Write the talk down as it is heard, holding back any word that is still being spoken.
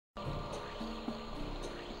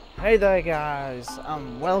Hey there guys,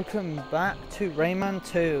 and welcome back to Rayman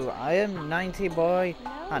 2. I am NinetyBoy,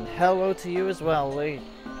 and hello to you as well, Lee.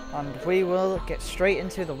 And we will get straight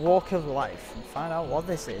into the walk of life and find out what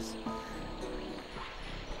this is.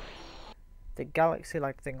 The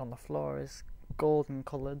galaxy-like thing on the floor is golden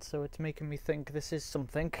coloured, so it's making me think this is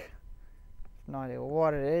something. No idea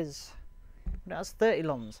what it is. But it has 30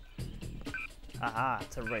 lums. Aha,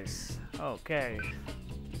 it's a race. Okay.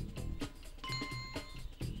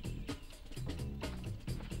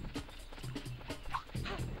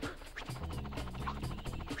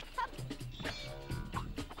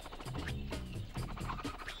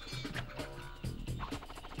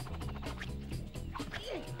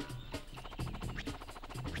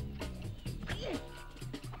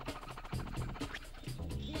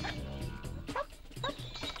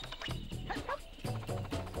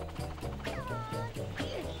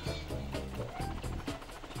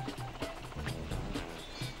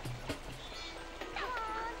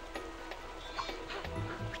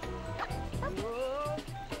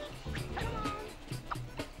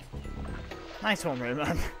 Nice one,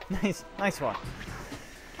 Rayman. nice one.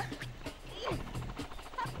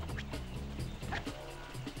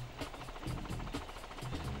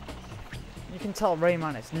 You can tell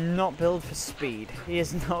Rayman is not built for speed. He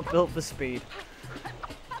is not built for speed.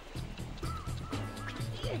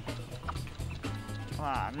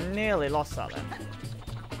 Ah, nearly lost that then.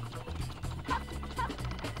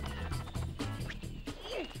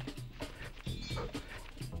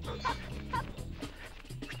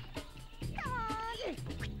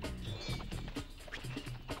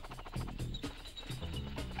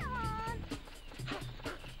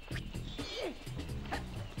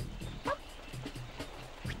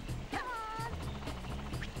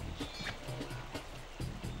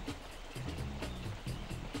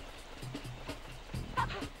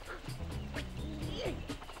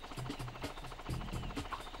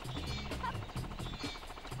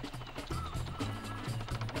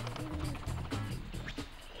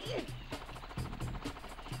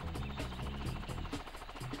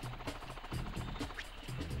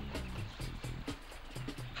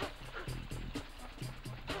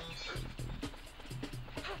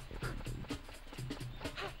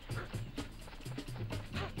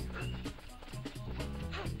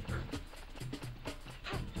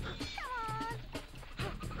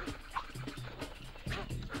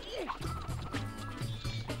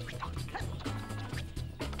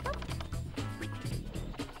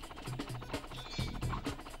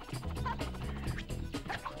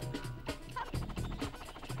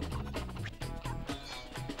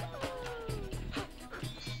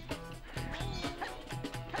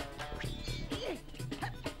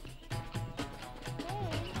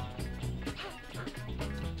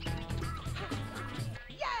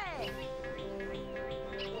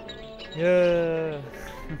 Yeah.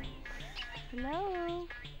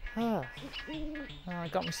 Hello. I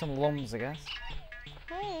got me some lums, I guess.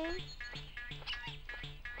 Hey.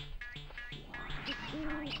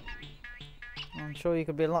 I'm sure you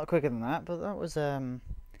could be a lot quicker than that, but that was I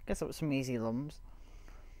guess that was some easy lums.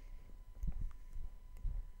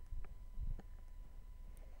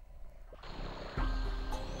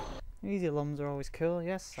 Easy lums are always cool.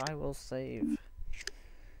 Yes, I will save.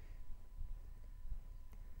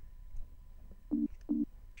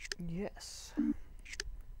 Yes.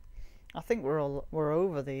 I think we're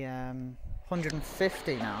over the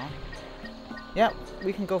 150 now. Yep,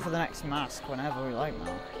 we can go for the next mask whenever we like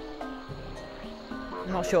now.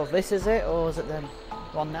 I'm not sure if this is it or is it the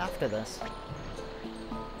one after this.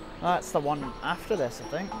 That's the one after this, I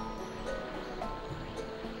think.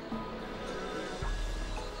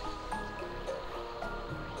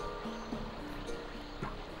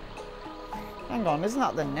 Hang on, isn't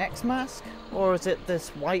that the next mask? Or is it this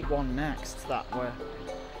white one next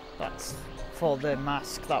that's for the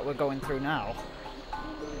mask that we're going through now?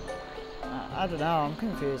 I don't know, I'm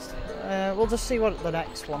confused. We'll just see what the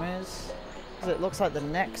next one is. Because it looks like the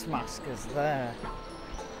next mask is there.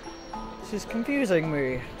 This is confusing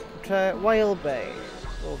me. But, Whale Bay.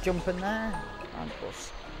 We'll jump in there and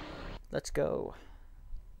let's go.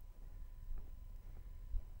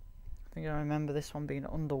 I think I remember this one being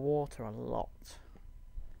underwater a lot.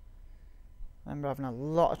 I remember having a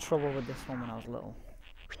lot of trouble with this one when I was little.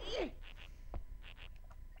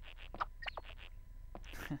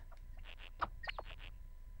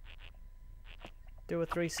 Do a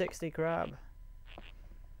 360 crab.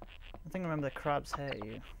 I think I remember the crabs hate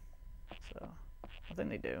you. So, I think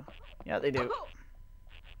they do. Yeah, they do.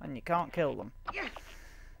 And you can't kill them.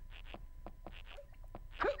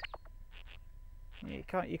 You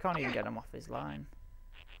can't even get him off his line.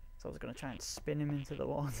 So I was going to try and spin him into the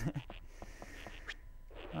water.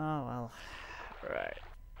 Oh well. Right.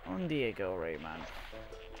 On you go, Rayman.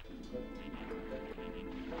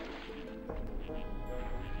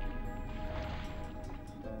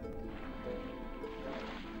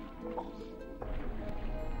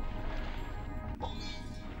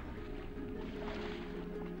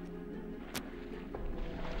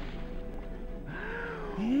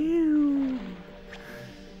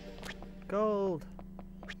 Gold.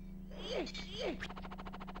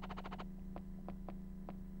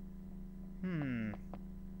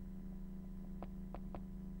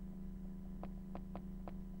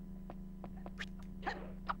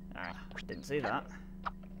 Didn't see that.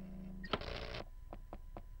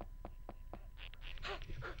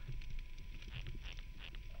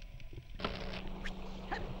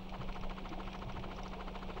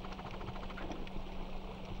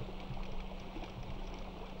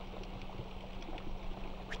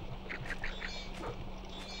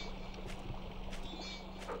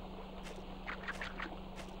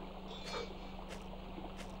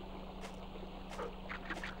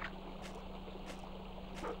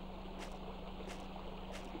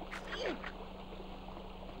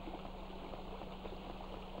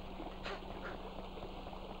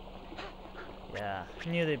 Yeah, I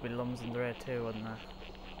knew there'd be lums in there too, wouldn't there?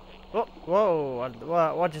 Oh,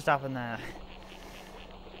 whoa, what just happened there?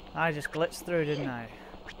 I just glitched through, didn't I?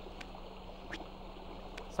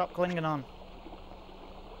 Stop clinging on.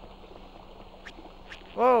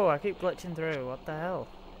 Whoa, I keep glitching through, what the hell?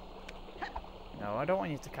 No, I don't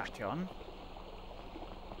want you to catch on.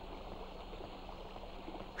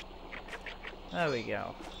 There we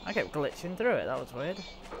go. I kept glitching through it, that was weird.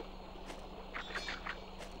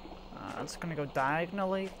 I'm just gonna go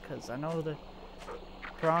diagonally, because I know the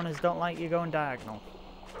piranhas don't like you going diagonal.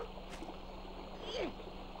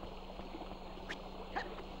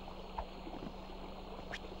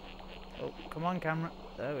 Oh, come on camera.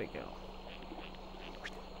 There we go.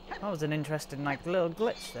 That was an interesting like little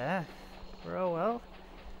glitch there. But oh well.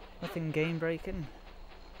 Nothing game breaking.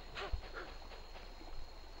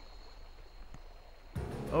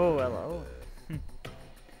 Oh hello.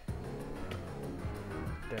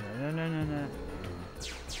 No.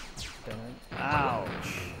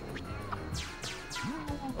 Ouch.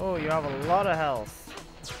 Oh, you have a lot of health.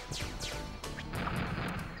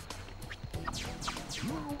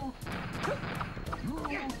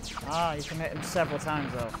 Ah, you can hit him several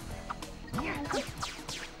times though.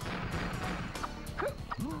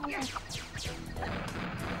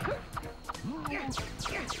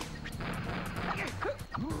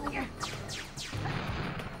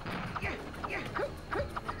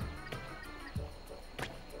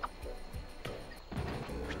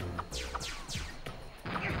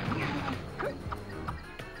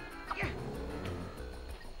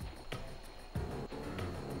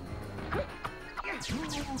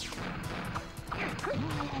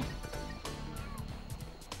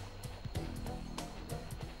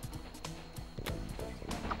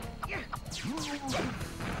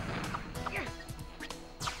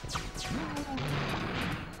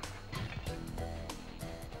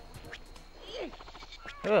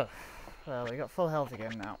 Ugh. Well, we got full health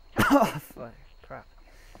again now. Oh, fuck. Crap.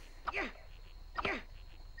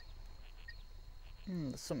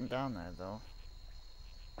 There's something down there, though.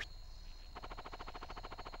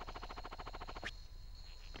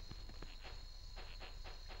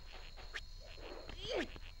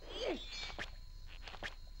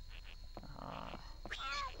 Ah.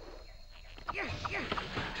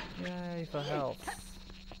 Yay for health.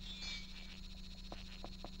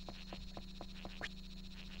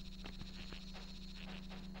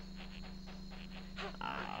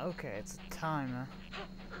 Okay, it's a timer.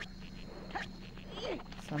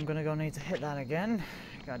 So I'm gonna need to hit that again.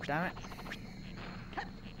 God damn it.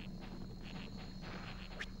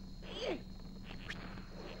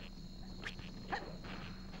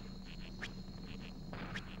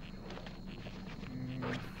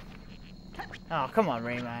 Oh, come on,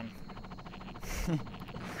 Rayman.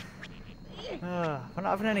 We're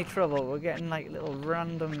not having any trouble. We're getting like little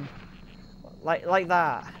random, like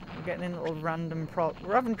that. We're getting in little random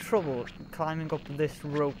we're having trouble climbing up this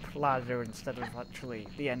rope ladder instead of actually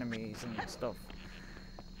the enemies and stuff.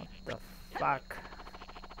 What the fuck?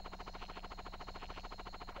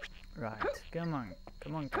 Right, come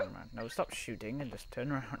on, camera. No, stop shooting and just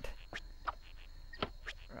turn around.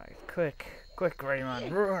 Right, quick,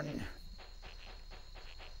 Rayman, run!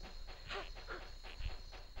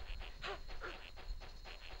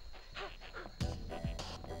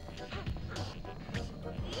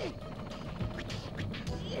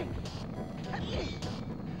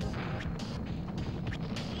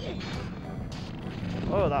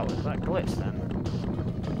 Oh, that was that glitch then.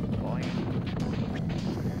 Boy.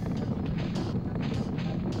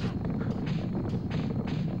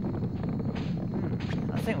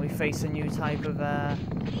 I think we face a new type of,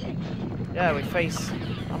 yeah, we face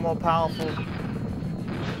a more powerful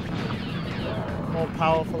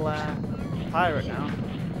pirate now.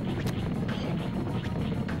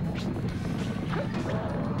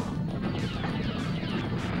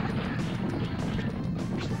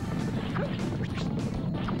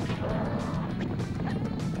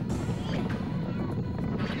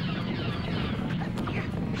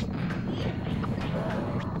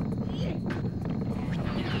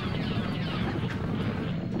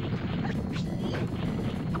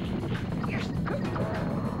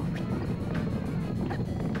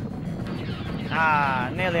 Ah,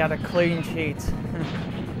 nearly had a clean sheet.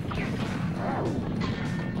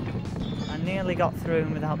 I nearly got through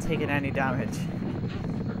him without taking any damage.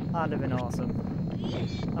 That'd have been awesome.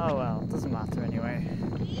 Oh well, doesn't matter anyway.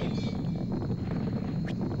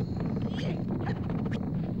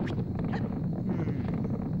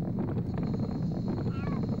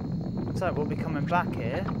 Looks like we'll be coming back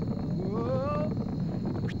here.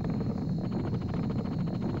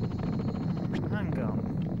 Hang on.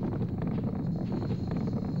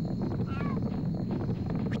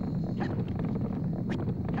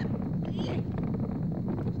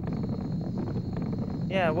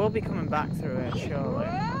 Yeah, we'll be coming back through it, surely.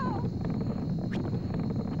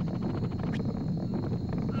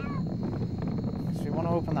 So we want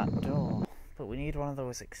to open that door, but we need one of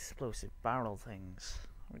those explosive barrel things,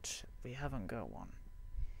 which we haven't got one.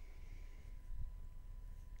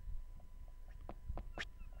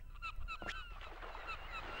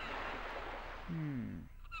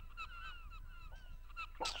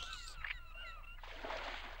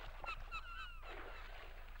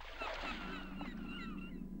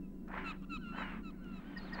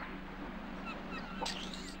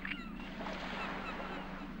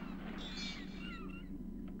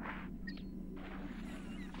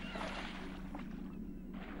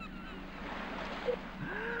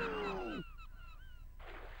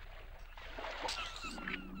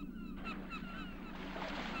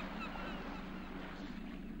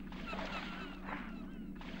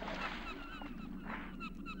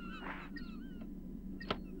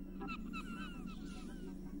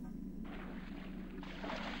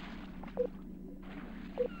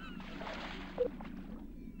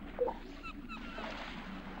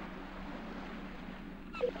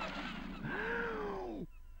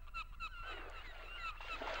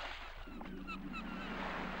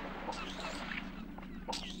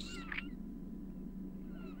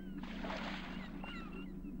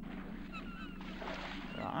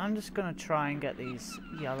 I'm just gonna try and get these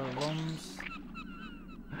yellow rooms,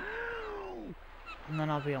 and then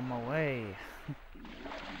I'll be on my way.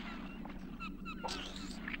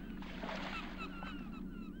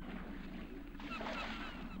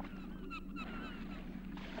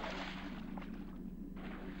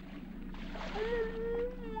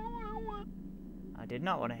 I did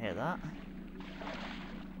not want to hear that.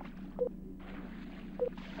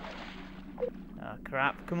 Oh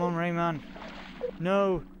crap, come on Rayman!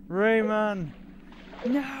 No! Rayman!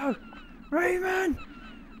 No! Rayman!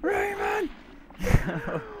 Rayman!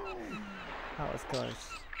 That was close.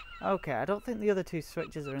 Okay, I don't think the other two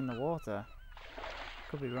switches are in the water.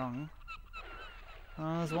 Could be wrong.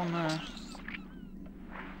 Oh, there's one there.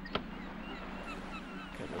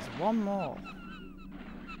 Okay, there's one more.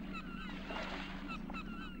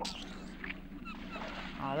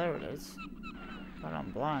 Oh, there it is. But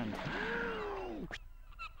I'm blind.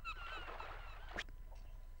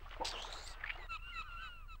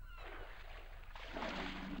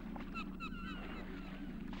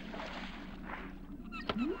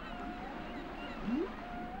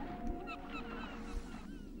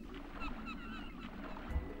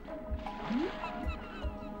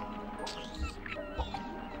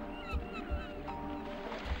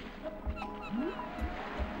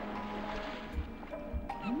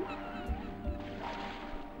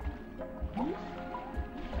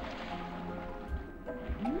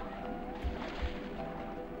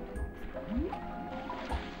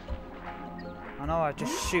 I know, I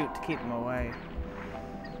just shoot to keep them away.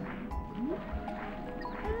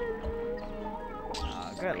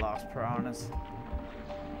 Oh, get lost, piranhas.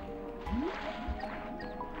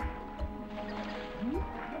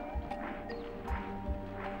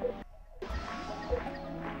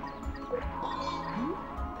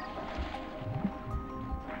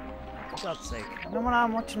 For God's sake. No matter how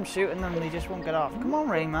much I'm shooting them, they just won't get off. Come on,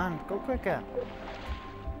 Rayman, go quicker.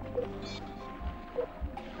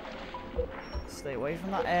 Stay away from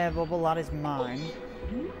that air bubble, that is mine.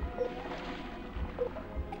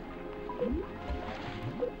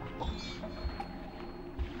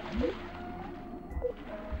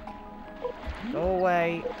 Go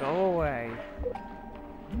away, go away.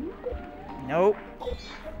 Nope.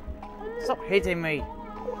 Stop hitting me.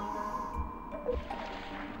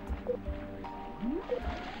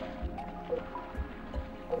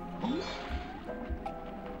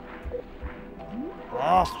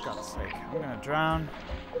 Oh, for God's sake, I'm gonna drown.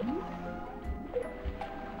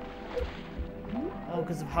 Oh,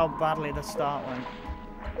 because of how badly the start went.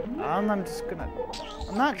 And I'm just gonna...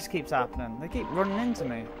 And that just keeps happening. They keep running into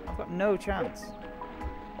me. I've got no chance.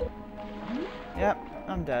 Yep,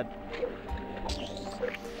 I'm dead.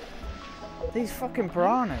 These fucking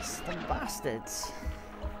piranhas, the bastards.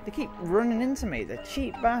 They keep running into me, the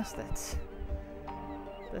cheap bastards.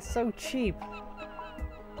 They're so cheap.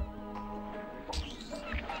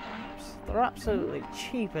 They're absolutely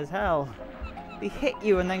cheap as hell. They hit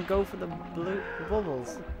you and then go for the blue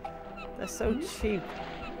bubbles. They're so cheap.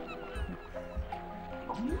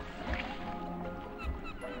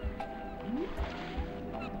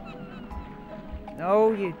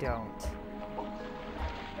 No, you don't.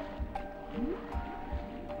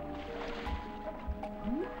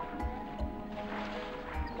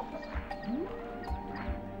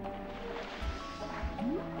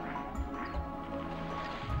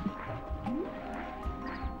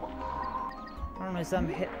 Problem is,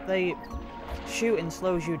 they shooting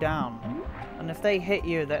slows you down, and if they hit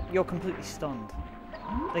you, that you're completely stunned.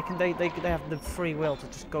 They have the free will to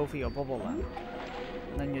just go for your bubble then,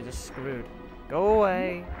 and then you're just screwed. Go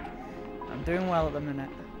away. I'm doing well at the minute.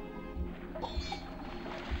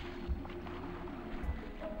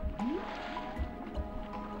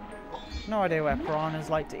 No idea where piranhas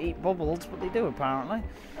like to eat bubbles, but they do apparently.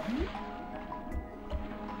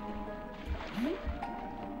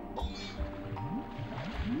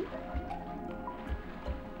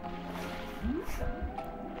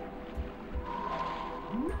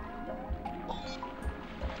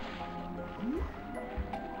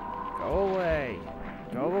 Go away.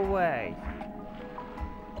 Go away.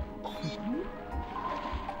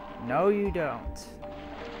 No, you don't.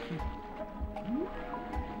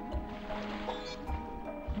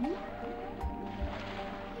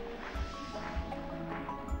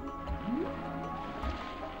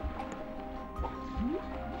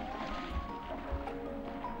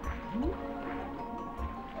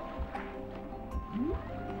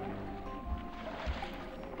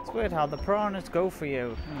 It's weird how the piranhas go for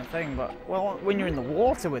you in the thing, but well, when you're in the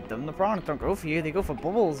water with them, the piranhas don't go for you, they go for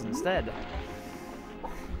bubbles instead.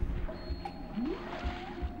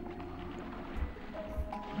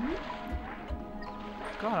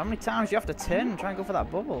 God, how many times do you have to turn and try and go for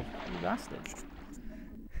that bubble? You bastard.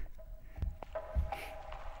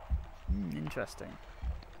 Interesting.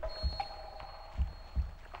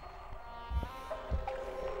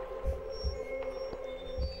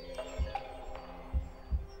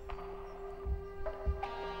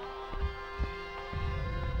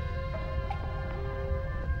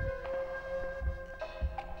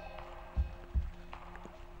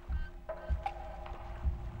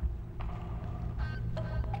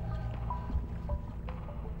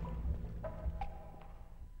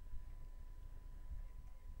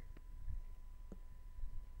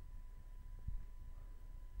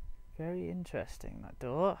 Very interesting, that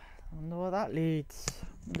door. I wonder where that leads. I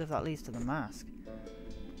wonder if that leads to the mask.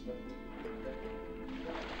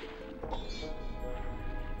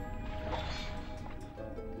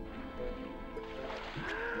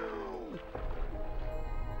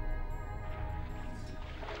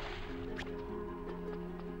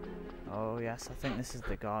 Oh yes, I think this is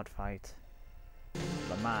the guard fight.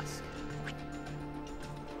 The mask.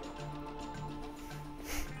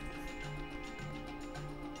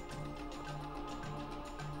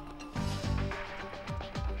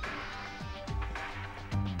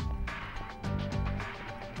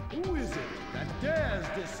 Who is it that dares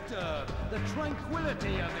disturb the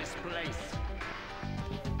tranquility of this place?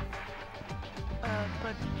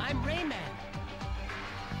 But I'm Rayman.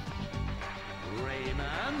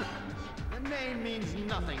 Rayman? The name means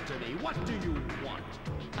nothing to me. What do you want?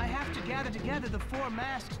 I have to gather together the 4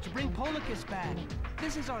 masks to bring Polycus back.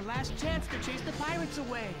 This is our last chance to chase the pirates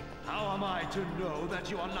away. How am I to know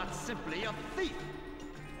that you are not simply a thief?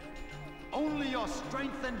 Only your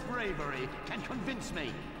strength and bravery can convince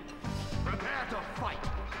me. Prepare to fight.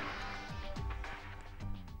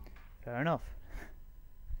 Fair enough.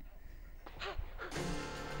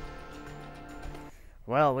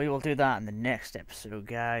 Well, we will do that in the next episode,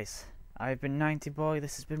 guys. I've been NinetyBoy,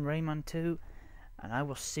 this has been Rayman 2, and I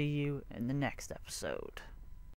will see you in the next episode.